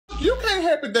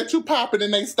can't help it that you popping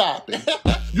and they stopping.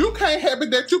 You can't help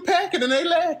it that you packing and they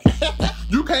lacking.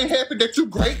 You can't help it that you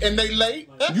great and they late.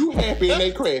 You happy and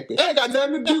they crappy. Ain't got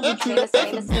nothing to do with you. That's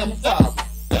a damn problem.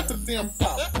 That's a damn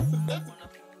problem.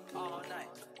 All night.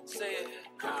 Say it.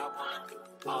 I wanna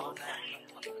all night.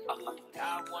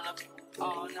 I wanna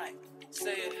all night.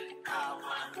 Say it. I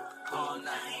wanna all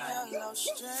night. Hello,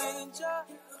 stranger.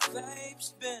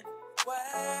 Babe's been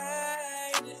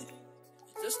waiting.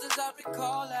 Just as I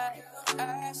recall that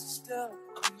ass is still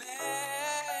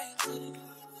amazing.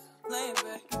 Playing,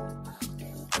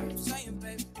 babe. Saying,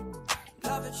 baby.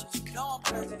 Love it, shit, you know I'm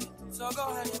crazy. So go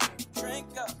ahead and drink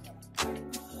up.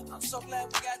 I'm so glad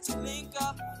we got to link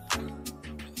up.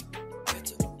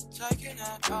 Taking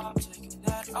that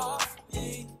off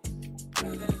me.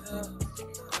 Yeah.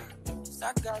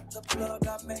 I got the blood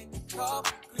that made the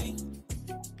coffee green.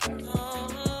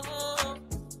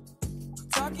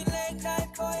 Talking late night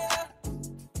for ya.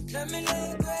 Let me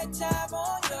lay a great time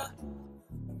on ya.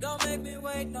 Don't make me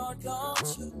wait, no,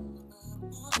 don't you?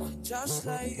 Just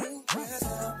like you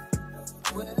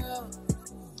will.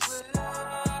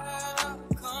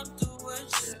 Come through and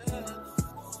chill.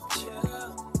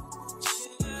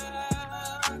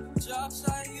 Just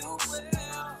like you will.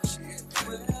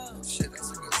 Shit, that's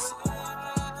a good song.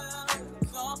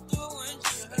 Come through and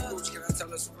chill. Coach, can I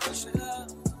tell us some real shit? Yeah.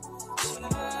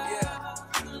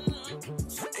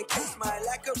 In case my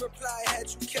lack of reply had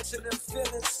you catching them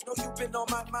feelings. Know you been on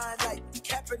my mind like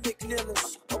Kaepernick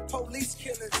kneelings, or police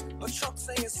killings, or Trump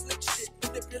saying slick shit,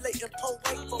 manipulating poor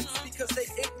white folks because they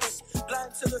ignorant,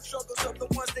 blind to the struggles of the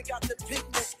ones that got the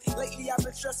pigment. Lately I've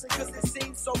been stressing cause it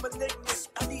seems so malignant.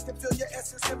 I need to feel your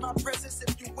essence in my presence.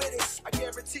 If you with it, I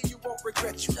guarantee you won't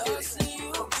regret you did it.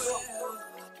 You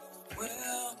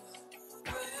will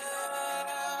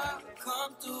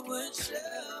come through and chill.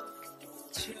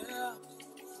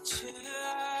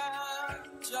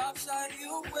 Just like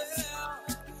you will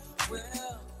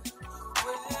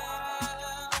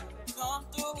come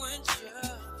through and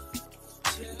chill.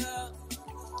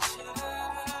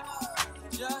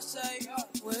 Just say you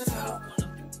will. I wanna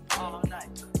all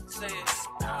night. Say it.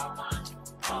 I want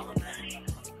all night.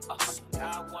 I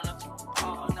wanna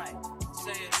all night.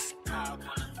 Say it. I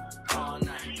wanna all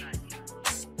night.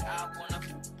 I wanna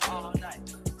all night.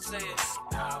 Say it.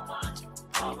 I want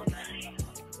all night.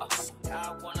 I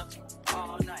wanna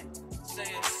all night. Say it.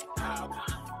 I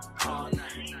wanna all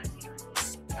night.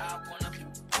 I wanna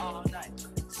all night.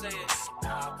 Say it. I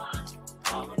wanna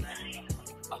all night.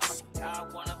 I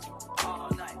wanna all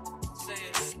night. Say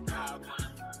it. I wanna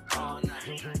all night.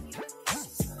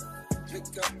 Pick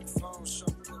up the phone, show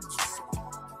me it's real.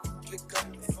 Pick up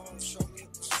the phone, show me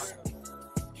it's real.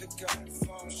 Pick up the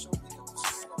phone, show me it's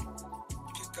real.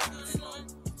 Pick up the phone.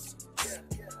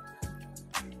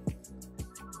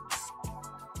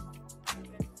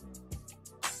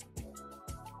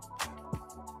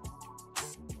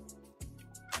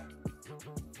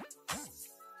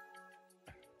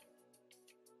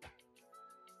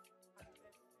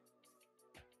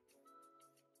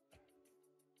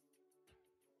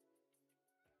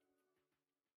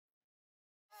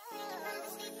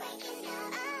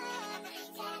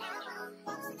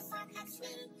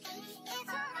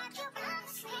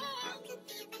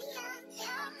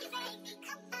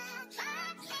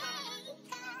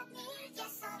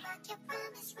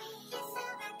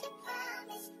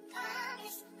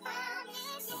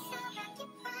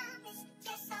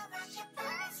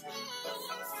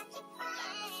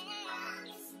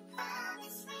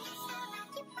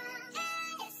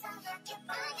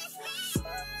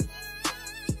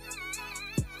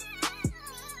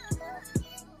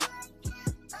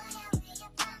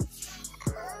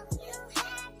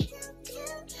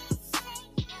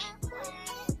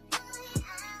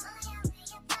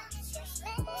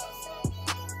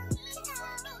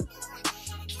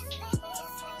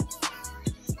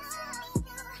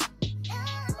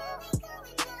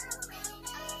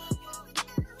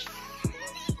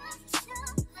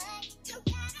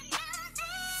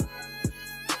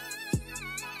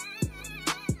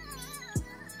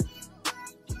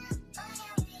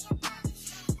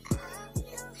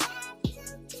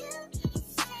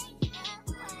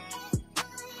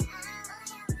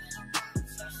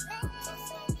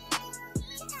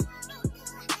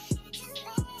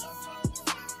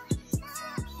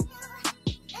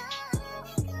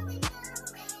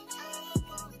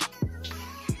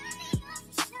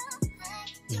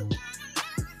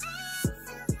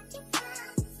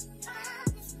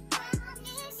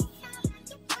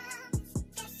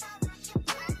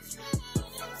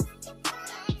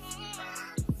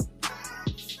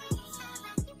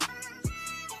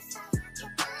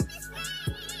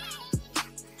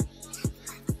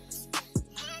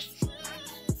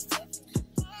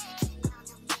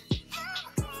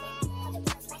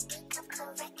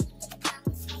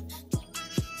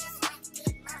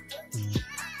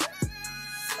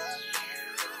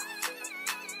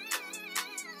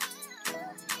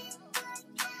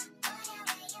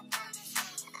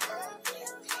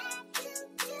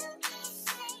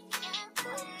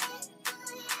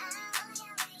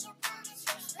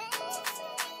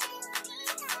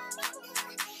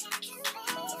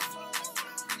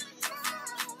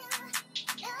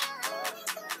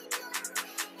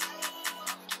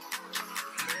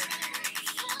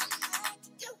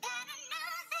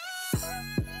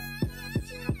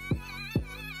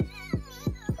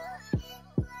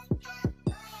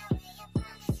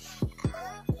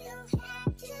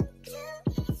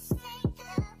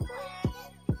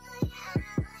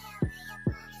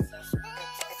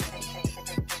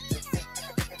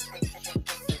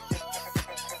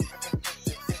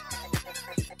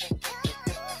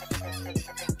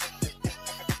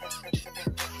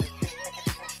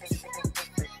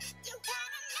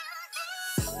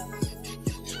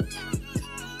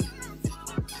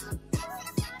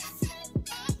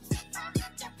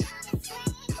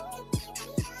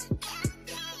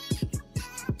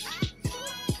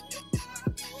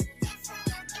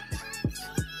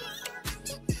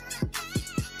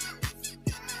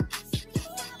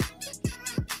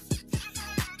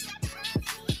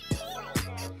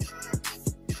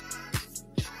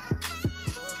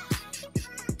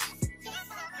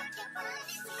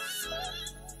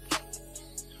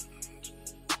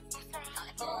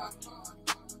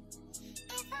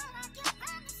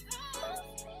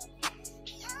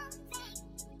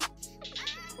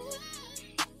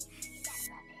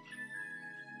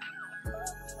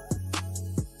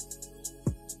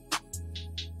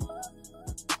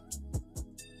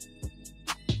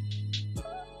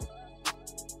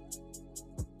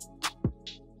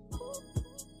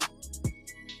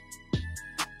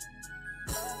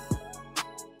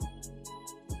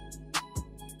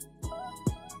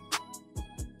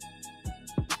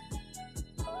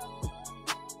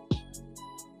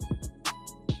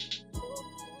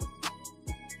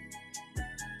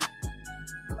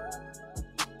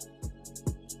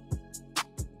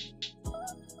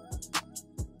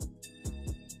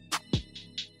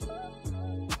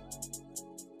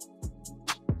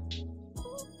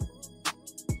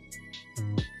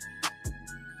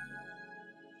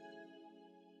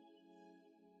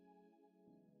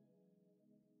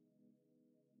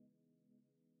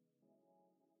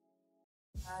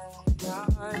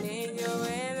 I need you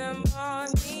in the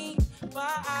morning,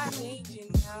 but I need you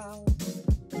now.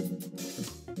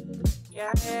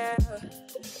 Yeah, yeah.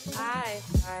 I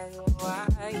know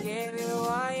I give you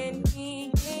what you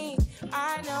need.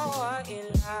 I know what you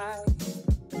like.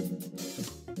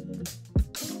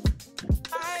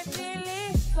 I feel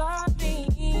it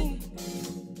coming.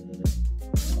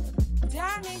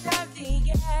 Diamonds of the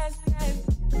essence.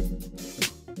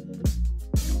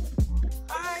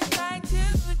 I try to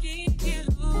teach you,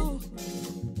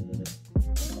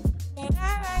 but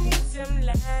I need some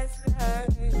lessons.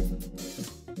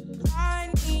 I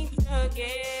need to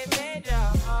give it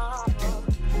all.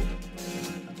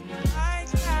 I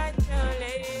tried to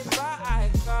live, but I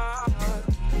can't.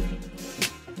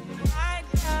 I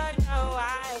don't know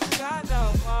why I got the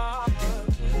wall.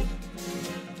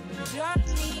 Just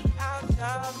me out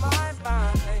of my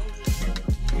mind.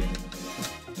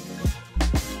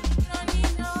 Don't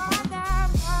need no other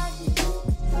body.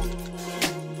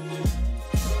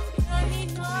 Don't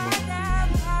need no other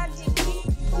body.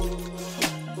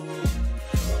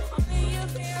 Only you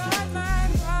feel on my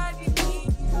body.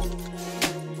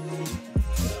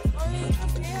 Only you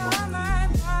feel on my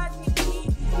body.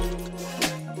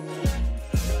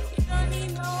 You don't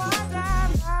need no other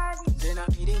body. Then I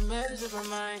need a mess of my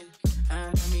mind.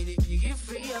 And I need to get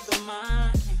free of the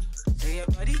mind. Say your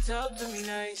body talk to me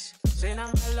nice. Say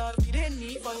now my love you didn't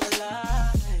need for your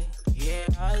life. Yeah,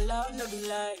 our love no be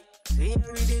like. Say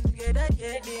every day together,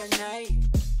 yeah, day and night.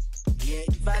 Yeah,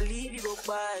 if I leave you go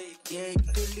by. Yeah,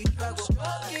 if you leave I go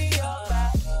loving your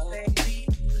body, baby.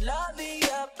 Loving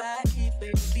your body,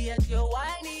 baby. As you're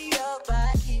whining your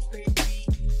body, baby.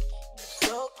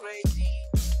 So crazy.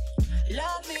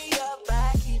 Loving your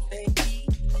body, baby.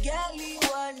 Girl, you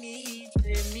want need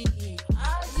me. I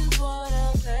just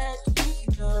wanna let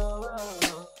you know.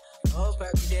 Oh,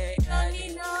 every day. Don't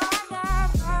need no other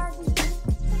body.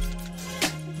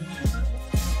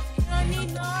 Don't need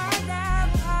no other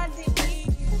body.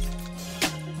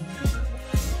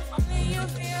 Only you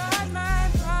feel on my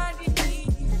body.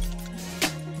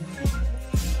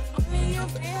 Only you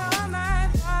feel on my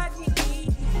body.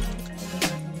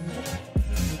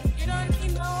 You don't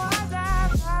need no other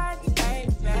body,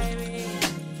 baby.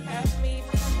 Ask me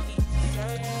for me,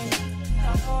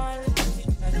 no one wants to say,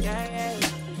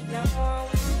 no one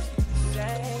wants to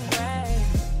say,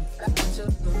 back to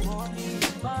the morning,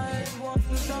 my one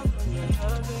who's up on your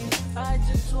loving. I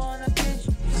just wanna get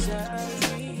you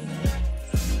sorry.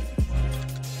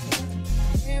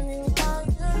 Give me all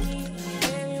you need,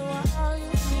 give me all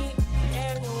you need,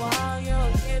 give me all you,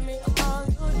 give me all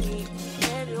you need,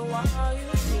 give me all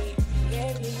you need,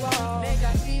 give me all. Make I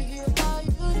give you all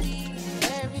you need,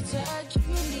 every touch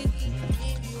you need,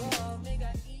 give you all, make I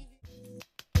give you.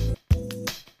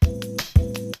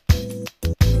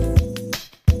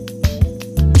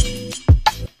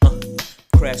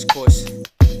 Crash course,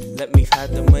 let me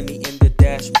hide the money in the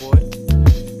dashboard.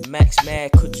 Max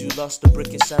mad, could you lost the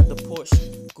brick inside the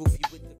Porsche? Goofy with the